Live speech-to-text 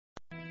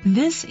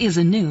This is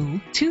a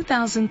new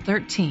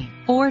 2013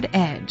 Ford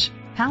Edge,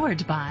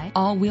 powered by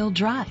all-wheel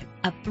drive,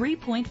 a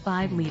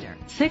 3.5-liter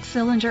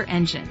six-cylinder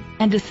engine,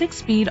 and a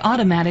six-speed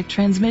automatic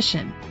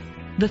transmission.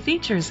 The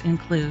features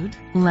include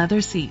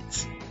leather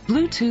seats,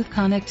 Bluetooth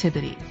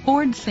connectivity,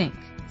 Ford Sync,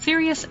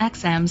 Sirius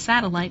XM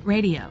satellite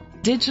radio,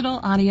 digital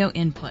audio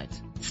input,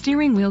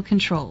 steering wheel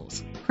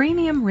controls,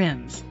 premium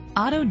rims,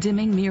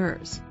 auto-dimming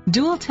mirrors,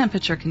 dual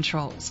temperature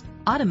controls,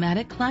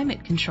 automatic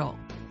climate control.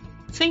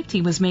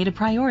 Safety was made a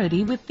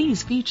priority with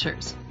these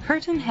features: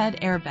 curtain head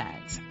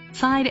airbags,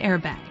 side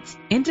airbags,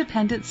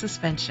 independent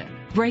suspension,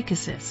 brake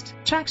assist,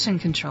 traction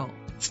control,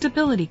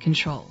 stability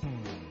control.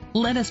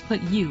 Let us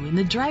put you in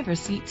the driver's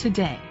seat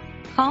today.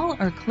 Call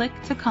or click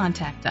to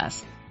contact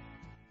us.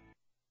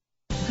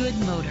 Goode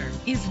Motor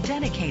is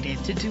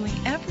dedicated to doing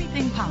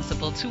everything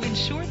possible to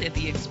ensure that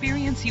the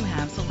experience you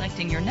have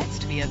selecting your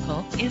next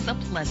vehicle is a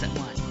pleasant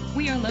one.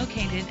 We are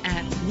located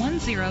at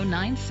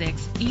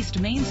 1096 East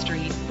Main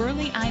Street,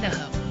 Burley,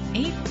 Idaho,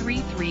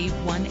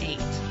 83318.